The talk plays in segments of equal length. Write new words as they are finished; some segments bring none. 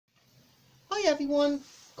Hi everyone,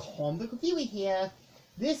 Comic Reviewer here.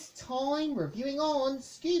 This time reviewing on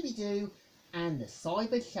Scooby-Doo and the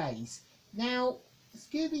Cyber Chase. Now,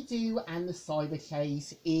 Scooby-Doo and the Cyber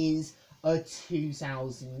Chase is a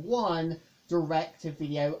 2001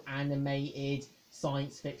 direct-to-video animated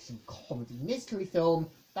science fiction comedy mystery film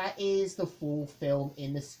that is the fourth film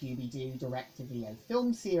in the Scooby-Doo direct-to-video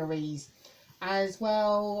film series, as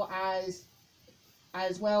well as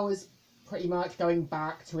pretty much going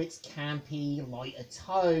back to its campy, lighter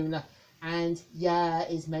tone, and yeah,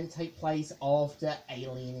 is meant to take place after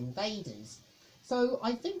alien invaders. So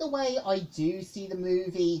I think the way I do see the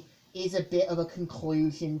movie is a bit of a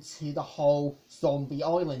conclusion to the whole Zombie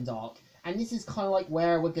Island arc, and this is kind of like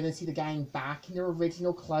where we're going to see the gang back in their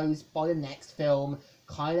original clothes by the next film,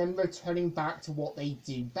 kind of returning back to what they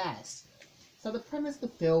do best. So the premise of the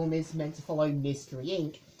film is meant to follow Mystery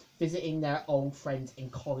Inc., visiting their old friend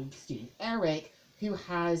and college student Eric, who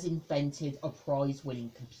has invented a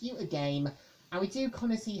prize-winning computer game, and we do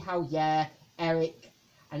kind of see how, yeah, Eric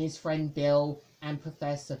and his friend Bill and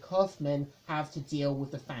Professor Kaufman have to deal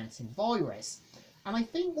with the Phantom Virus. And I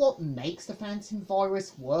think what makes the Phantom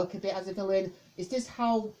Virus work a bit as a villain is just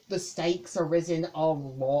how the stakes are risen a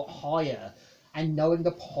lot higher, and knowing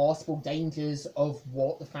the possible dangers of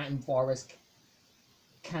what the Phantom Virus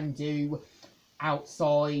can do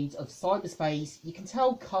outside of cyberspace, you can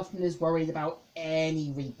tell Kaufman is worried about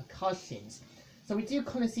any repercussions. So we do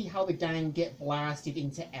kind of see how the gang get blasted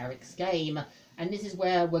into Eric's game, and this is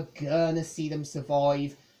where we're gonna see them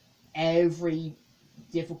survive every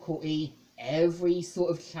difficulty, every sort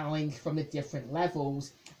of challenge from the different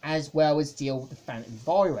levels, as well as deal with the Phantom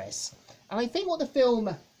Virus. And I think what the film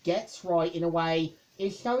gets right in a way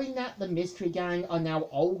is showing that the Mystery Gang are now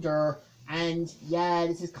older. And yeah,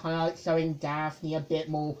 this is kind of like showing Daphne a bit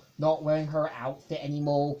more not wearing her outfit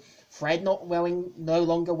anymore. Fred no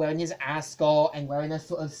longer wearing his ascot and wearing a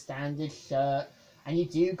sort of standard shirt. And you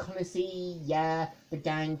do kind of see, yeah, the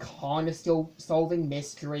gang kind of still solving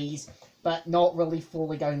mysteries, but not really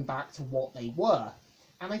fully going back to what they were.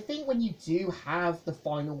 And I think when you do have the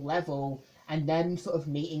final level and them sort of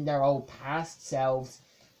meeting their old past selves,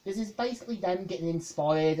 this is basically them getting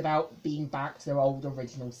inspired about being back to their old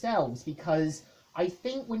original selves, because I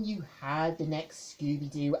think when you had the next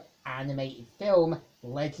Scooby-Doo animated film,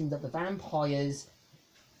 Legend of the Vampires,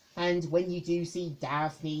 and when you do see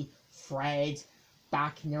Daphne, Fred,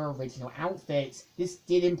 back in their original outfits, this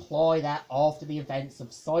did imply that after the events of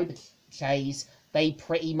Cyber Chase, they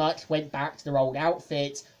pretty much went back to their old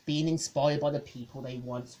outfits, being inspired by the people they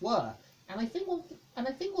once were. And I think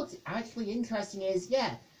what's actually interesting is,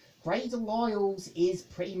 yeah, Grey DeLisle is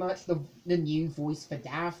pretty much the new voice for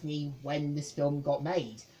Daphne when this film got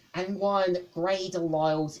made. And one, Grey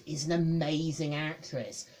DeLisle is an amazing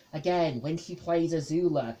actress. Again, when she plays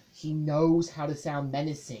Azula, she knows how to sound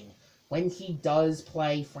menacing. When she does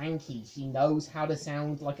play Frankie, she knows how to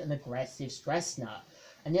sound like an aggressive stress nut.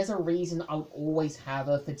 And there's a reason I would always have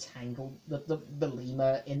her for Tangle the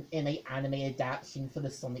lemur in an anime adaptation for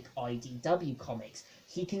the Sonic IDW comics.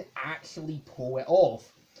 She can actually pull it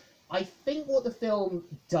off. I think what the film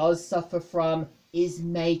does suffer from is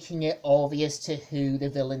making it obvious to who the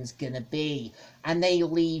villain's gonna be, and they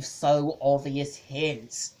leave so obvious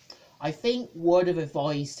hints. I think word of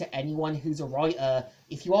advice to anyone who's a writer,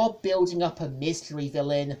 if you are building up a mystery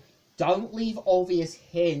villain, don't leave obvious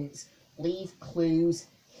hints, leave clues,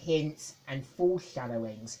 hints, and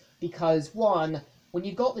foreshadowings. Because one, when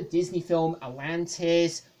you've got the Disney film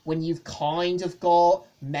Atlantis, when you've kind of got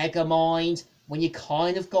Megamind, when you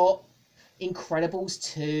kind of got Incredibles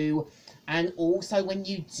 2, and also when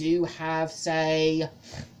you do have, say,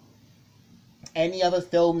 any other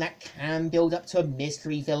film that can build up to a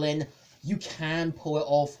mystery villain, you can pull it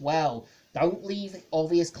off well. Don't leave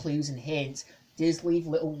obvious clues and hints, just leave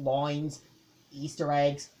little lines, Easter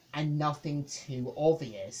eggs, and nothing too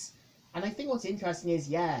obvious. And I think what's interesting is,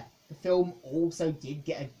 yeah, the film also did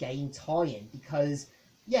get a game tie-in, because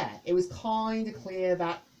yeah, it was kind of clear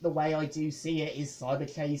that the way I do see it is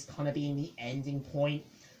Cyber Chase kind of being the ending point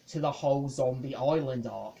to the whole Zombie Island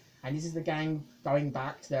arc. And this is the gang going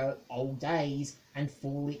back to their old days and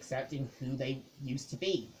fully accepting who they used to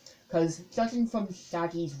be. Because judging from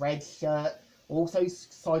Shaggy's red shirt, also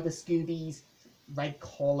Cyber Scooby's red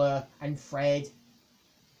collar, and Fred,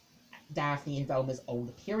 Daphne and Velma's old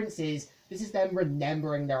appearances, this is them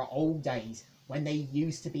remembering their old days when they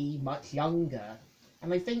used to be much younger.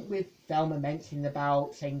 And I think with Velma mentioning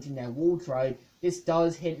about changing their wardrobe, this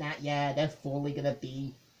does hint that, yeah, they're fully going to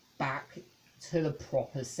be back to the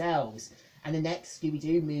proper selves. And the next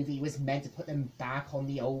Scooby-Doo movie was meant to put them back on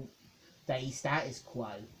the old day status quo.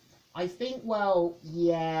 I think, well,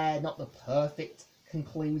 yeah, not the perfect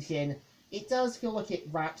conclusion. It does feel like it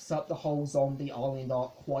wraps up the whole zombie island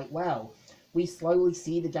arc quite well. We slowly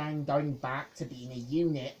see the gang going back to being a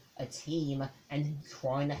unit, a team, and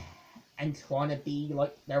trying to be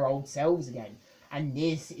like their old selves again. And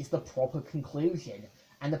this is the proper conclusion.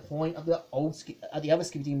 And the point of the other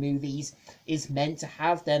Scooby-Doo movies is meant to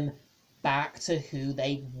have them back to who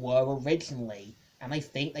they were originally. And I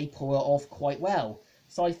think they pull it off quite well.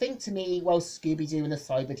 So I think to me, well, Scooby-Doo and the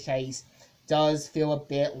Cyber Chase does feel a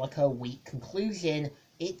bit like a weak conclusion.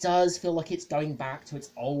 It does feel like it's going back to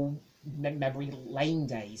its old memory lane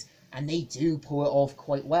days. And they do pull it off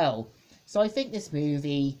quite well. So I think this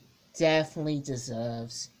movie definitely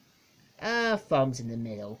deserves thumbs in the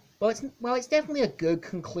middle. But it's definitely a good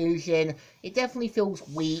conclusion. It definitely feels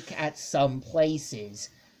weak at some places.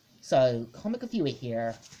 So, Comic Reviewer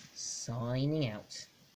here, signing out.